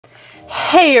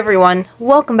Hey everyone,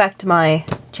 welcome back to my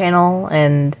channel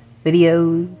and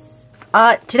videos.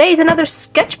 Today's another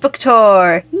sketchbook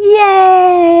tour!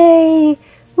 Yay!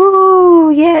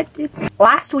 Woo! Yeah!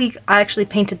 Last week I actually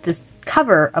painted this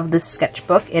cover of this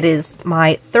sketchbook. It is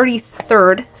my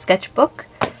 33rd sketchbook,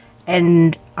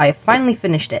 and I finally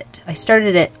finished it. I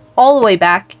started it all the way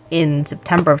back in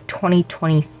September of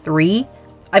 2023.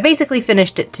 I basically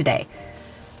finished it today.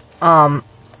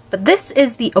 But this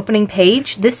is the opening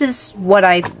page. This is what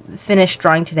I finished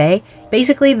drawing today.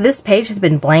 Basically, this page has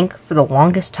been blank for the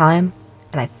longest time,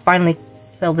 and I finally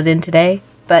filled it in today.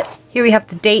 But here we have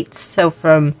the dates. So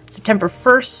from September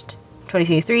 1st,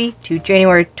 2023 to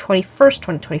January 21st,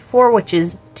 2024, which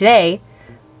is today,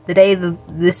 the day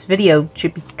this video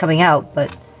should be coming out.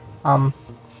 But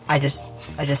I just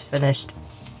finished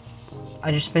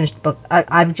the book.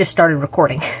 I've just started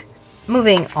recording.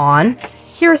 Moving on.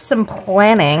 Here's some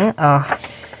planning.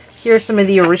 Here are some of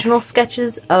the original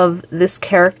sketches of this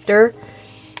character.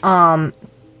 I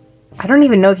don't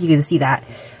even know if you can see that,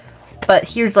 but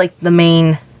here's like the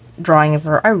main drawing of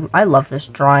her. I love this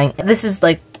drawing. This is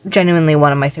like genuinely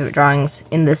one of my favorite drawings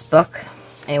in this book.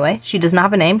 Anyway, she does not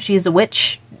have a name. She is a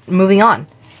witch. Moving on.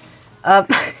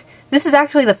 This is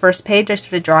actually the first page I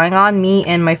started drawing on. Me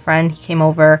and my friend, he came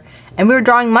over and we were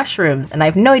drawing mushrooms, and I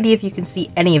have no idea if you can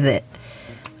see any of it.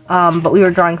 But we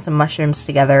were drawing some mushrooms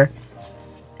together,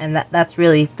 and that's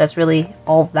really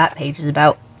all that page is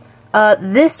about.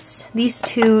 These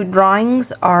two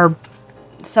drawings are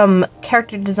some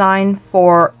character design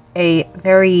for a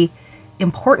very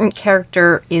important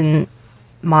character in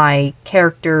my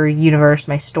character universe,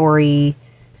 my stories.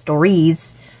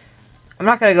 I'm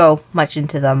not gonna go much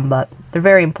into them, but they're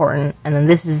very important. And then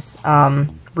this is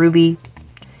Ruby.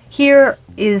 Here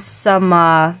is some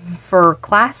for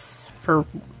class. For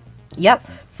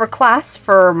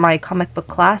my comic book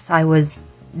class, I was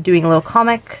doing a little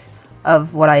comic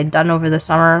of what I had done over the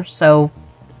summer, so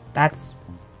that's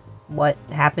what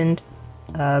happened.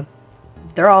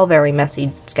 They're all very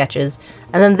messy sketches.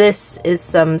 And then this is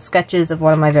some sketches of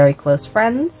one of my very close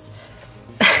friends.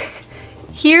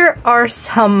 Here are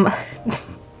some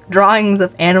drawings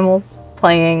of animals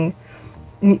playing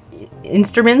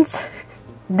instruments.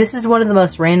 This is one of the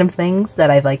most random things that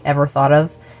I've ever thought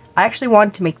of. I actually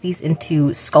wanted to make these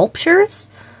into sculptures.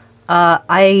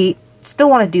 I still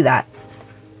want to do that,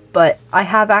 but I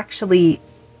have actually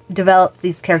developed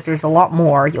these characters a lot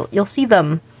more. You'll see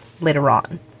them later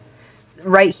on.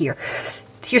 Right here.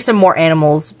 Here's some more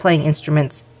animals playing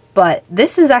instruments, but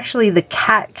this is actually the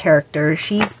cat character.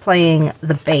 She's playing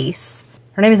the bass.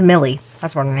 Her name is Millie.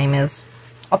 That's what her name is.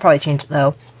 I'll probably change it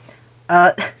though.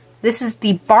 This is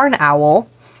the barn owl,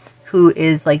 who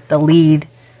is like the lead.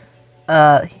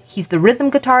 He's the rhythm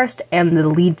guitarist and the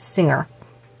lead singer.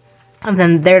 And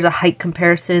then there's a height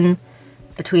comparison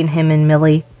between him and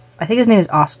Millie. I think his name is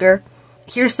Oscar.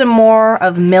 Here's some more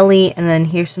of Millie, and then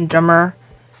here's some drummer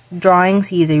drawings.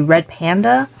 He is a red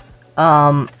panda.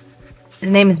 His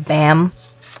name is Bam,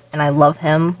 and I love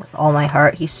him with all my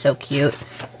heart. He's so cute.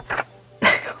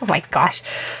 Oh my gosh.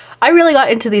 I really got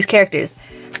into these characters.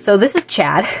 So this is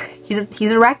Chad.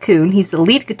 He's a raccoon. He's the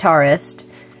lead guitarist.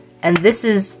 And this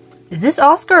is this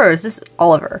Oscar or is this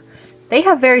Oliver? They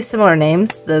have very similar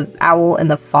names, the owl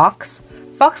and the fox.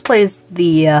 Fox plays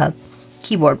the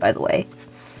keyboard, by the way.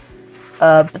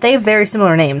 But they have very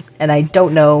similar names, and I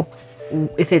don't know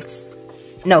if it's...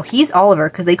 No, he's Oliver,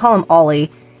 because they call him Ollie.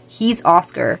 He's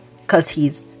Oscar, because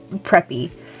he's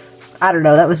preppy. I don't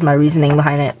know, that was my reasoning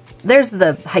behind it. There's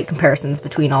the height comparisons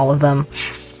between all of them.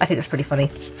 I think it's pretty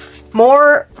funny.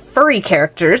 More furry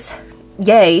characters.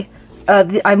 Yay.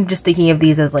 I'm just thinking of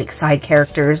these as like side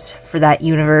characters for that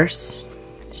universe.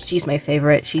 She's my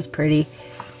favorite. She's pretty.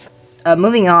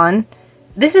 Moving on.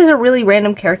 This is a really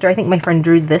random character. I think my friend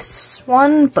drew this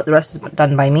one, but the rest is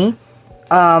done by me.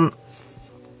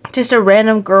 Just a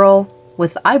random girl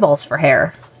with eyeballs for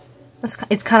hair.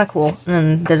 It's kind of cool. And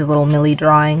then there's a little Millie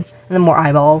drawing, and then more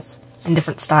eyeballs in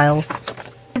different styles.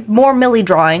 More Millie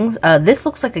drawings. This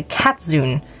looks like a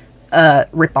Catzoon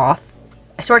ripoff.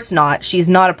 I swear it's not. She's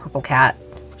not a purple cat.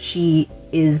 She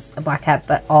is a black cat,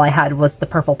 but all I had was the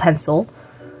purple pencil.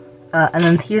 And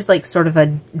then here's like sort of a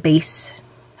bass,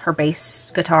 her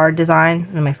bass guitar design,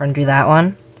 and then my friend drew that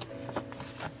one.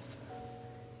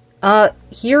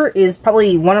 Here is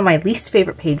probably one of my least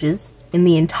favorite pages in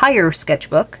the entire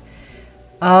sketchbook.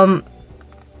 Is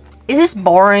this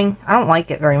boring? I don't like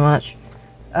it very much.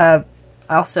 I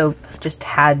also just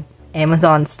had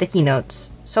Amazon sticky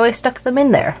notes, so I stuck them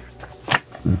in there.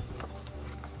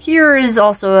 Here is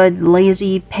also a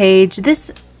lazy page.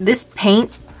 This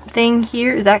paint thing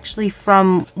here is actually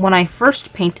from when I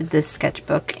first painted this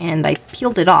sketchbook, and I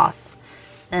peeled it off,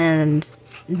 and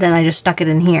then I just stuck it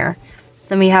in here.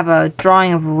 Then we have a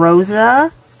drawing of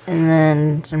Rosa, and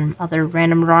then some other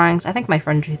random drawings. I think my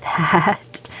friend drew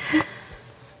that.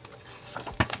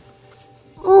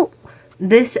 Ooh!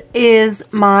 This is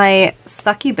my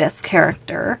succubus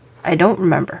character. I don't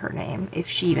remember her name, if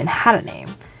she even had a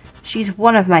name. She's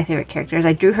one of my favorite characters.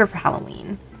 I drew her for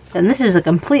Halloween. Then this is a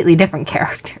completely different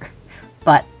character.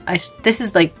 But this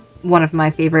is like one of my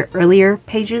favorite earlier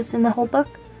pages in the whole book.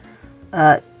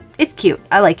 It's cute.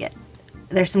 I like it.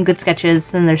 There's some good sketches,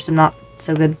 then there's some not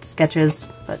so good sketches,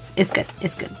 but it's good.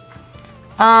 It's good.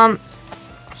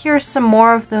 Here's some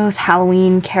more of those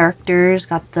Halloween characters.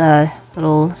 Got the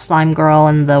little slime girl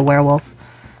and the werewolf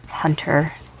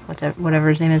hunter, whatever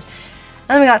his name is. And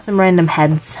then we got some random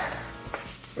heads.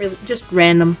 Really, just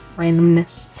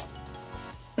randomness.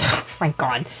 Oh my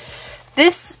god.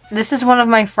 This is one of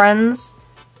my friends.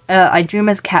 I drew him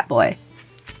as Catboy.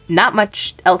 Not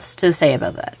much else to say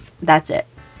about that. That's it.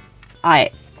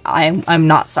 I'm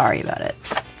not sorry about it.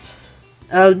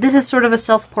 This is sort of a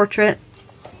self-portrait.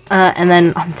 And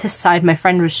then on this side, my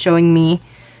friend was showing me,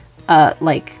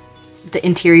 like, the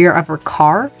interior of her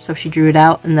car. So she drew it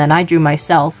out, and then I drew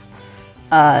myself,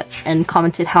 and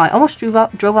commented how I almost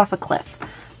drove off a cliff.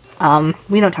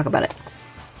 We don't talk about it.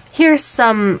 Here's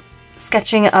some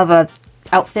sketching of a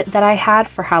outfit that I had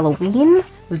for Halloween.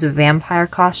 It was a vampire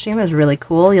costume. It was really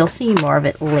cool. You'll see more of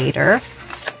it later.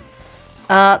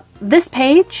 This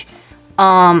page,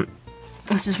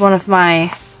 this is one of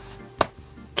my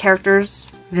characters,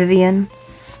 Vivian.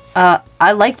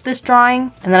 I liked this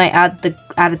drawing, and then I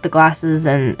added the glasses,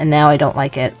 and now I don't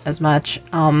like it as much.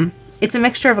 It's a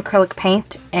mixture of acrylic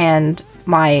paint and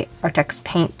my Artex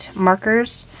paint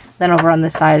markers. Then over on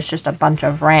this side is just a bunch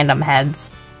of random heads.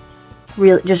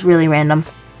 Just really random.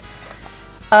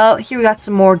 Here we got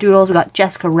some more doodles. We got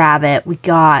Jessica Rabbit. We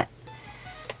got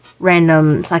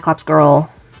random Cyclops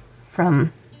girl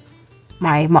from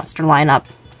my monster lineup.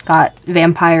 Got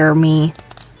Vampire Me,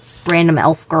 random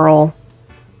elf girl.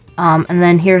 And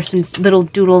then here's some little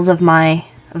doodles of my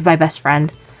best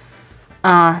friend.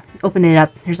 Open it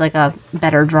up. There's like a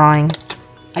better drawing,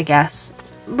 I guess.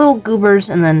 Little goobers,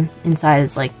 and then inside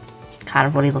is like kind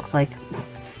of what he looks like.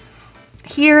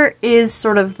 Here is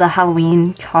sort of the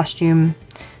Halloween costume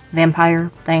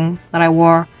vampire thing that I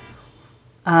wore.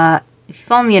 If you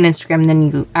follow me on Instagram,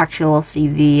 then you actually will see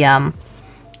the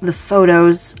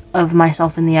photos of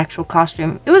myself in the actual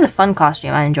costume. It was a fun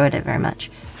costume. I enjoyed it very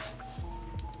much.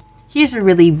 Here's a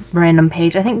really random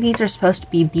page. I think these are supposed to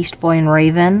be Beast Boy and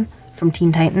Raven from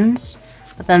Teen Titans.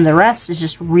 But then the rest is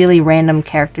just really random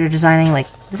character designing. Like,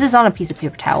 this is on a piece of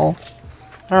paper towel.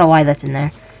 I don't know why that's in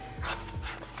there.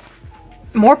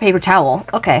 More paper towel.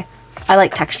 Okay. I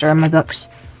like texture in my books.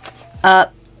 I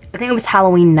think it was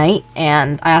Halloween night,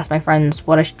 and I asked my friends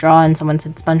what I should draw, and someone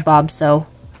said SpongeBob, so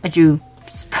I drew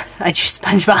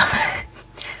SpongeBob.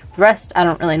 The rest, I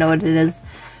don't really know what it is.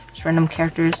 Just random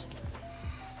characters.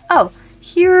 Oh,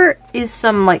 here is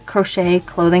some, like, crochet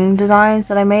clothing designs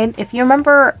that I made. If you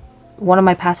remember one of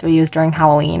my past videos during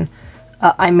Halloween,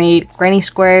 I made granny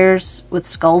squares with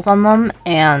skulls on them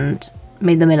and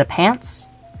made them into pants.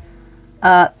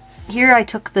 Here I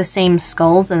took the same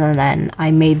skulls and then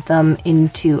I made them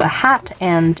into a hat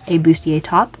and a bustier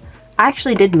top. I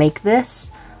actually did make this.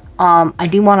 I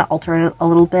do want to alter it a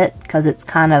little bit because it's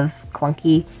kind of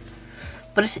clunky,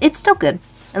 but it's still good.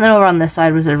 And then over on this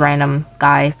side was a random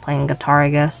guy playing guitar, I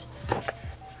guess.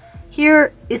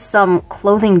 Here is some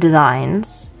clothing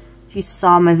designs. If you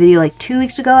saw my video like 2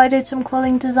 weeks ago, I did some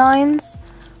clothing designs,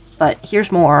 but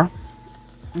here's more.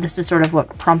 This is sort of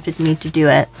what prompted me to do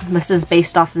it. This is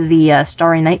based off of the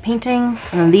Starry Night painting,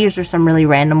 and then these are some really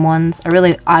random ones.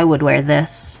 I would wear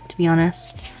this, to be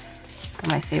honest.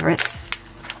 They're my favorites.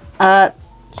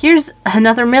 Here's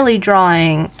another Millie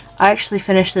drawing. I actually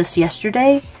finished this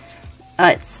yesterday.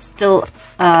 It's still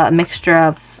a mixture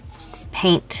of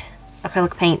paint,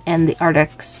 acrylic paint, and the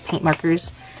Artex paint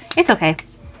markers. It's okay.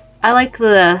 I like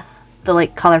the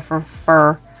like color for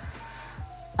fur.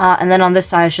 And then on this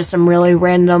side is just some really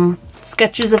random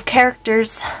sketches of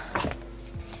characters.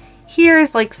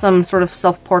 Here's like some sort of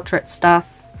self-portrait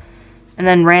stuff. And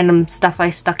then random stuff I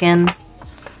stuck in.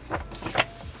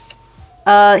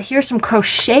 Here's some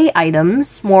crochet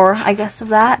items. More, I guess, of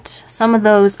that. Some of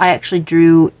those I actually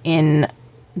drew in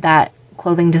that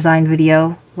clothing design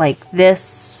video. Like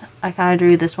this, I kind of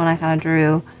drew. This one I kind of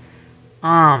drew.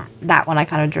 That one I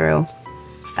kind of drew.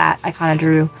 That I kind of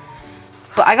drew.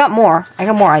 But I got more. I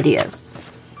got more ideas.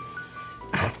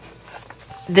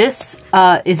 This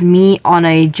is me on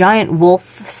a giant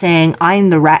wolf saying, "I'm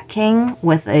the Rat King,"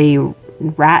 with a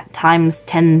rat times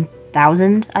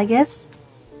 10,000, I guess.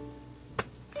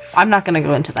 I'm not gonna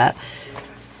go into that.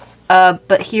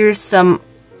 But here's some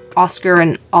Oscar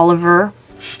and Oliver.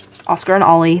 Oscar and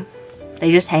Ollie.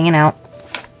 They just hanging out.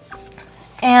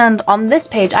 And on this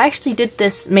page, I actually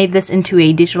made this into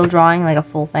a digital drawing, like a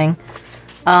full thing.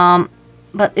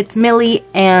 But it's Millie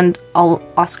and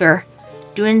Oscar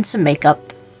doing some makeup.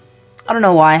 I don't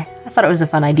know why. I thought it was a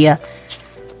fun idea.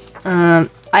 I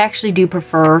actually do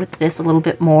prefer this a little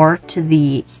bit more to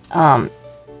the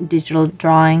digital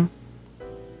drawing.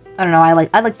 I don't know. I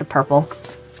like the purple.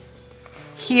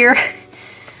 Here,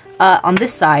 on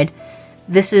this side,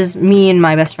 this is me and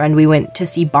my best friend. We went to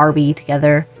see Barbie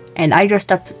together, and I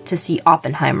dressed up to see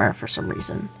Oppenheimer for some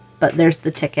reason. But there's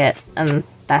the ticket, and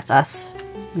that's us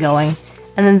going.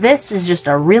 And then this is just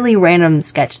a really random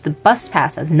sketch. The bus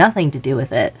pass has nothing to do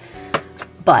with it,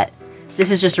 but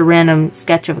this is just a random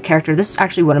sketch of a character. This is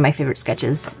actually one of my favorite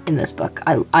sketches in this book.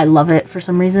 I love it for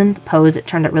some reason. The pose, it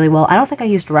turned out really well. I don't think I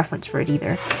used a reference for it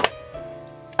either.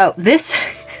 Oh, this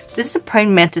is a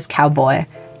praying mantis cowboy.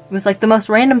 It was like the most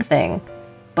random thing,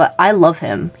 but I love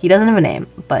him. He doesn't have a name,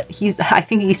 but I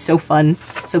think he's so fun,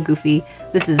 so goofy.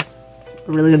 This is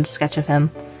a really good sketch of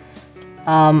him.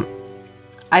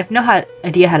 I have no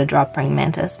idea how to draw a praying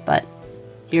mantis, but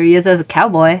here he is as a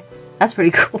cowboy. That's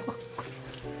pretty cool.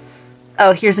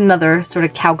 Oh, here's another sort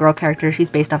of cowgirl character. She's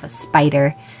based off a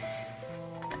spider.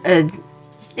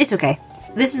 It's okay.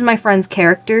 This is my friend's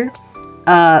character.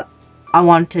 I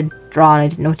wanted to draw and I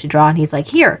didn't know what to draw, and he's like,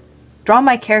 "Here, draw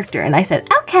my character." And I said,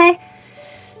 "Okay."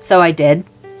 So I did.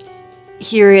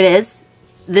 Here it is.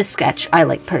 This sketch I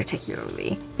like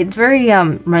particularly. It's very,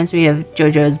 reminds me of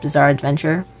JoJo's Bizarre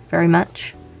Adventure very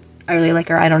much. I really like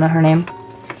her. I don't know her name.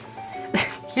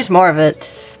 Here's more of it.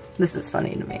 This is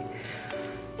funny to me.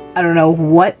 I don't know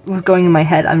what was going in my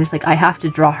head. I'm just like, I have to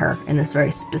draw her in this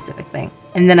very specific thing.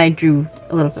 And then I drew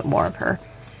a little bit more of her.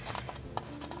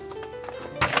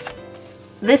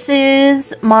 This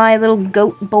is my little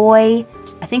goat boy.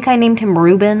 I think I named him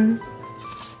Reuben.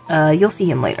 You'll see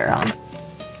him later on.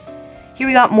 Here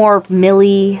we got more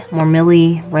Millie,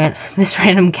 this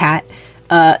random cat.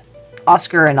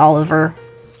 Oscar and Oliver.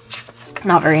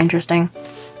 Not very interesting.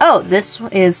 Oh, this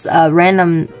is a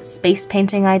random space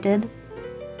painting I did.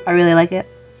 I really like it.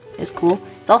 It's cool.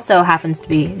 It also happens to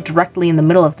be directly in the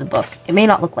middle of the book. It may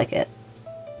not look like it,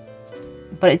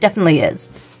 but it definitely is.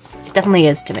 It definitely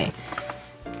is to me.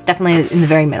 It's definitely in the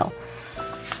very middle.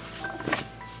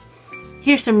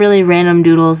 Here's some really random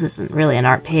doodles. This isn't really an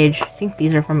art page. I think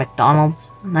these are from McDonald's,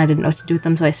 and I didn't know what to do with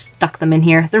them, so I stuck them in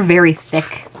here. They're very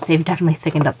thick. They've definitely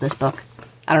thickened up this book.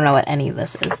 I don't know what any of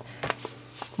this is.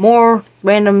 More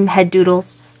random head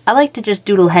doodles. I like to just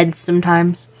doodle heads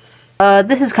sometimes.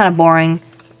 This is kind of boring,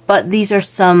 but these are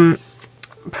some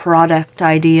product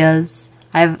ideas.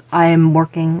 I am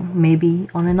working maybe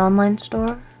on an online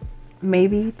store.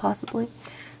 Maybe, possibly.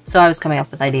 So I was coming up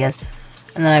with ideas.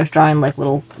 And then I was drawing like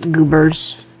little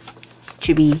goobers,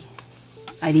 chibi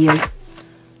ideas.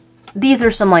 These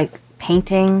are some like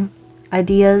painting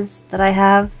ideas that I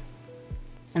have.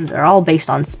 And they're all based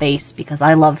on space because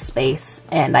I love space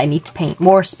and I need to paint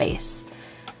more space.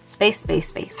 Space, space,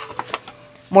 space.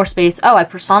 More space. Oh, I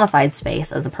personified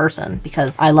space as a person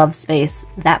because I love space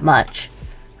that much.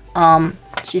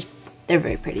 They're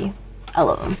very pretty. I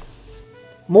love them.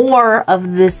 More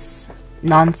of this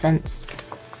nonsense.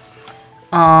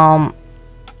 I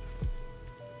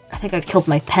think I killed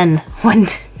my pen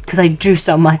because I drew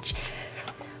so much.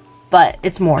 But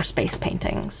it's more space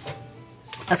paintings.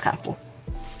 That's kind of cool.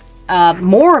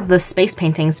 More of the space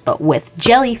paintings, but with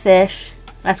jellyfish.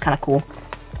 That's kind of cool.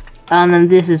 And then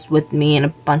this is with me and a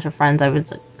bunch of friends. I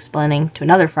was explaining to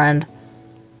another friend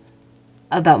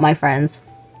about my friends.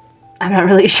 I'm not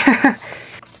really sure.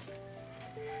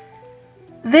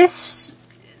 This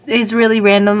is really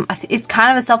random. It's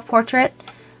kind of a self-portrait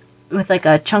with like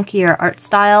a chunkier art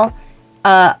style.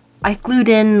 I glued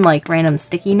in like random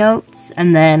sticky notes,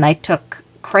 and then I took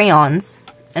crayons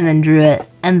and then drew it,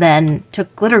 and then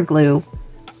took glitter glue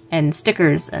and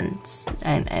stickers, and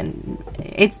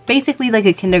it's basically like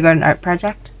a kindergarten art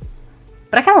project,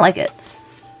 but I kind of like it.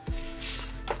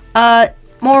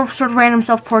 More sort of random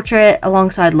self-portrait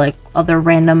alongside like other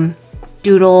random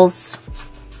doodles,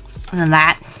 and then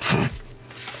that.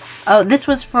 Oh, this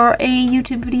was for a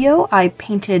YouTube video. I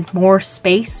painted more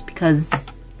space because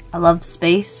I love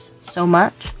space so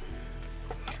much.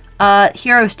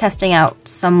 Here I was testing out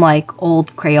some like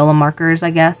old Crayola markers,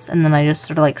 I guess, and then I just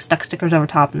sort of like stuck stickers over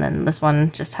top, and then this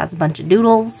one just has a bunch of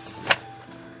doodles.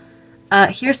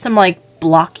 Here's some like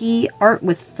blocky art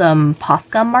with some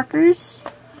Poth gum markers.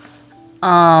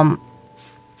 Not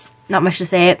much to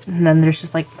say it. And then there's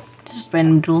just like, just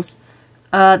random jewels.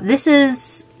 This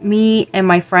is me and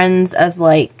my friends as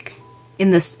like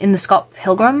in the Sculpt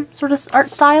Pilgrim sort of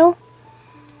art style.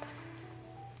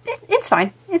 It's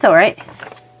fine. It's alright.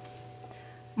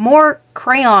 More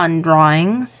crayon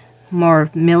drawings. More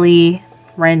Millie,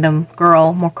 random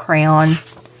girl, more crayon.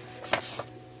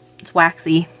 It's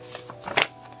waxy.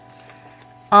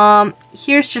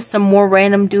 Here's just some more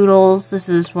random doodles. This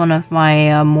is one of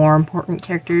my more important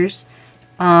characters.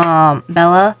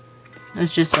 Bella.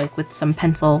 It's just like with some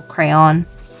pencil crayon.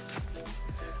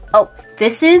 Oh,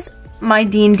 this is my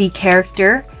D&D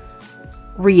character,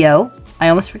 Rio. I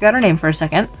almost forgot her name for a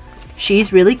second.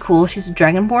 She's really cool. She's a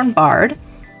dragonborn bard.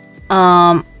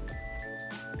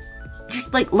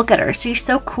 Just like look at her. She's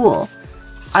so cool.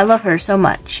 I love her so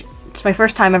much. It's my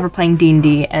first time ever playing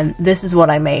D&D, and this is what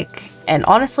I make. And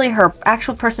honestly, her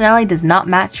actual personality does not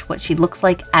match what she looks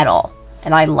like at all.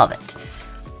 And I love it.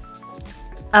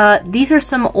 These are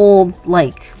some old,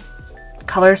 like,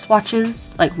 color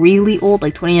swatches. Like, really old,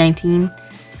 like 2019.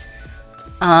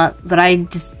 But I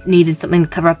just needed something to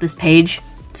cover up this page.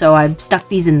 So I stuck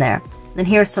these in there. Then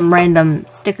here's some random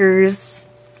stickers.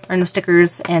 Random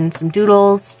stickers and some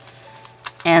doodles.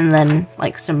 And then,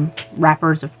 like, some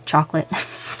wrappers of chocolate.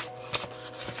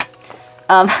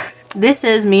 This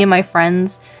is me and my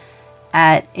friends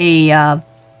at the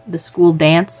school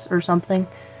dance or something.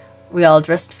 We all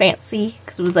dressed fancy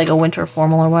because it was like a winter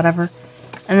formal or whatever.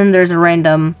 And then there's a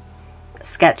random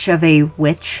sketch of a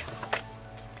witch.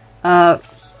 I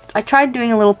tried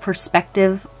doing a little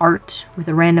perspective art with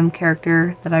a random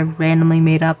character that I randomly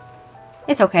made up.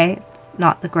 It's okay.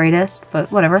 Not the greatest,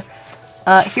 but whatever.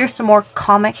 Here's some more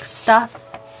comic stuff.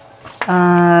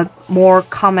 More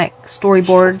comic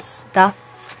storyboard stuff.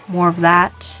 More of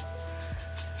that.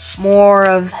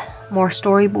 More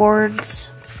storyboards.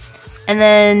 And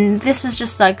then this is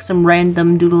just like some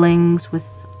random doodlings with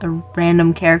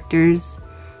random characters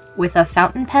with a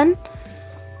fountain pen.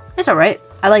 It's alright.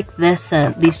 I like this,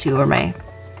 and these two are my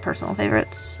personal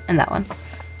favorites. And that one.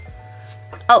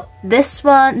 Oh, this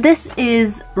one. This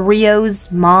is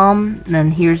Rio's mom. And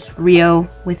then here's Rio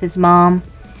with his mom.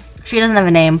 She doesn't have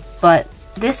a name, but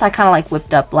this I kind of like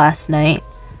whipped up last night.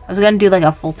 I was going to do like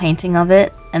a full painting of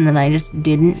it, and then I just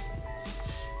didn't.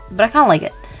 But I kind of like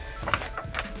it.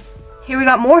 Here we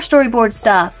got more storyboard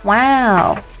stuff.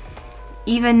 Wow.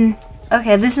 Even,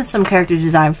 okay, this is some character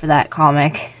design for that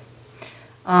comic.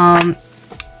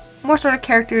 More sort of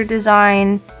character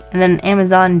design, and then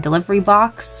Amazon delivery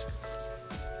box.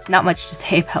 Not much to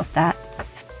say about that.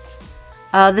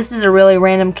 This is a really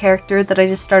random character that I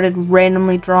just started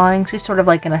randomly drawing. She's sort of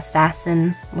like an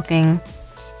assassin looking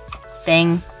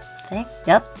thing.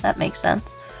 Yep, that makes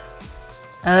sense.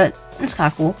 It's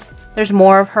kind of cool. There's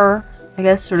more of her, I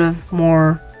guess, sort of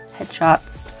more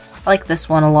headshots. I like this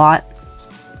one a lot.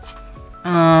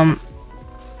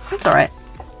 It's alright.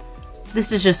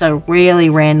 This is just a really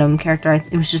random character.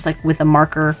 It was just like with a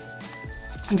marker.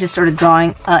 I just started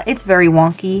drawing. It's very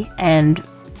wonky and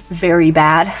very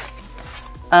bad.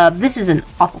 This is an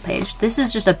awful page. This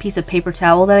is just a piece of paper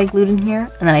towel that I glued in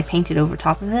here, and then I painted over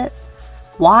top of it.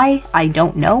 Why? I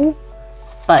don't know,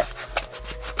 but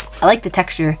I like the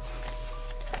texture.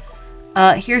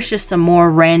 Here's just some more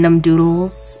random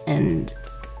doodles and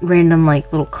random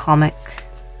like little comic,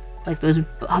 like those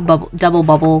double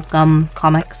bubble gum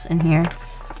comics in here.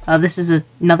 This is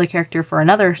another character for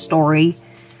another story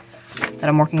that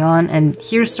I'm working on, and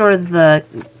here's sort of the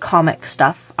comic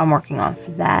stuff I'm working on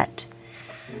for that.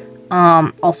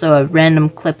 Also a random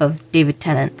clip of David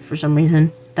Tennant for some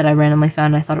reason that I randomly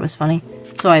found. I thought it was funny,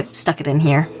 so I stuck it in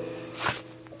here.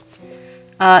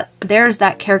 There's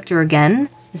that character again.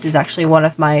 This is actually one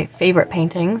of my favorite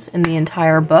paintings in the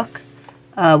entire book.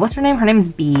 What's her name? Her name's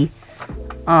Bee.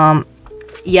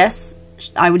 Yes,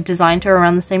 I designed her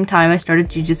around the same time I started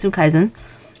Jujutsu Kaisen.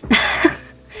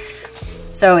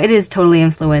 So it is totally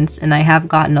influenced, and I have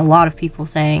gotten a lot of people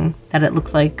saying that it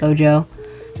looks like Gojo.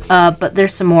 But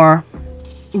there's some more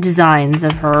designs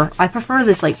of her. I prefer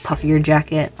this like puffier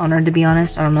jacket on her, to be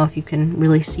honest. I don't know if you can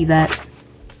really see that.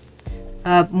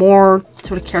 More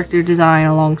sort of character design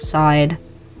alongside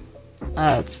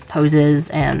poses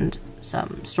and some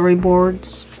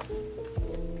storyboards.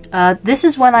 This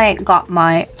is when I got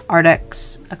my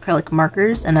Artex acrylic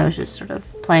markers, and I was just sort of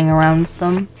playing around with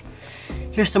them.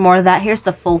 Here's some more of that. Here's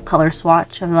the full color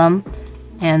swatch of them.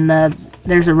 And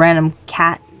there's a random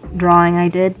cat drawing I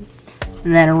did.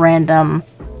 And then a random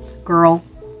girl.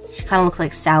 She kind of looks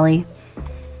like Sally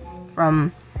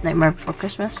from Nightmare Before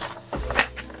Christmas.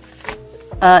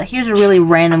 Here's a really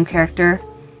random character.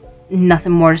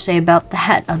 Nothing more to say about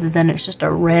that other than it's just a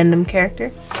random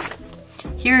character.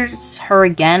 Here's her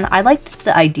again. I liked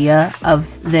the idea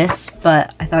of this,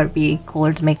 but I thought it'd be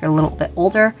cooler to make her a little bit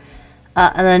older.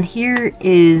 And then here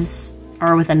is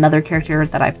her with another character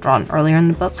that I've drawn earlier in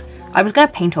the book. I was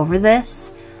gonna paint over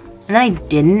this, and then I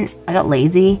didn't. I got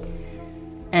lazy,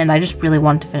 and I just really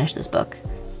wanted to finish this book.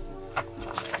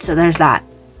 So there's that.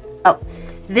 Oh,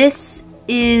 this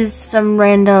is some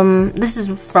random, this is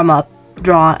from a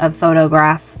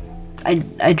photograph.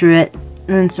 I drew it,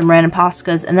 and then some random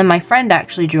Poscas, and then my friend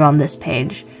actually drew on this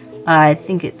page. I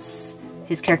think it's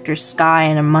his character's Sky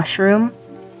and a mushroom.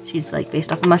 She's like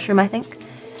based off a mushroom, I think.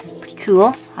 Pretty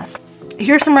cool.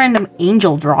 Here's some random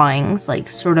angel drawings, like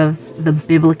sort of the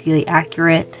biblically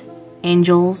accurate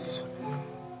angels.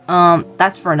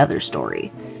 That's for another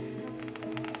story.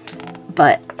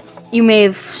 But you may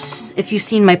have, if you've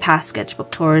seen my past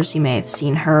sketchbook tours, you may have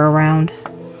seen her around.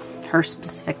 Her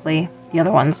specifically. The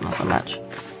other ones, not so much.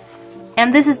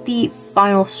 And this is the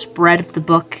final spread of the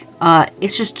book.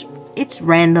 It's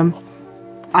random.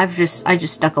 I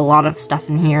just stuck a lot of stuff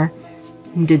in here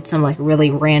and did some like really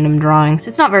random drawings.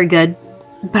 It's not very good,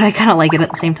 but I kind of like it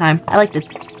at the same time. I like the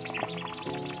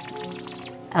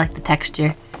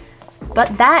texture.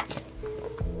 But that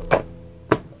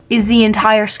is the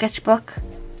entire sketchbook.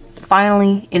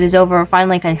 Finally, it is over.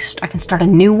 Finally, I can start a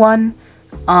new one.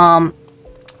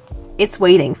 It's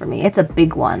waiting for me. It's a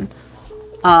big one.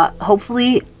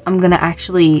 Hopefully, I'm gonna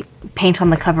actually paint on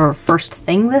the cover first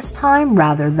thing this time,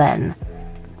 rather than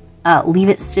leave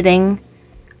it sitting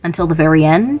until the very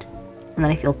end, and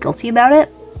then I feel guilty about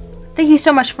it. Thank you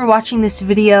so much for watching this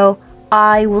video.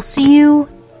 I will see you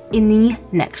in the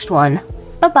next one.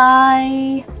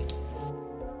 Bye-bye!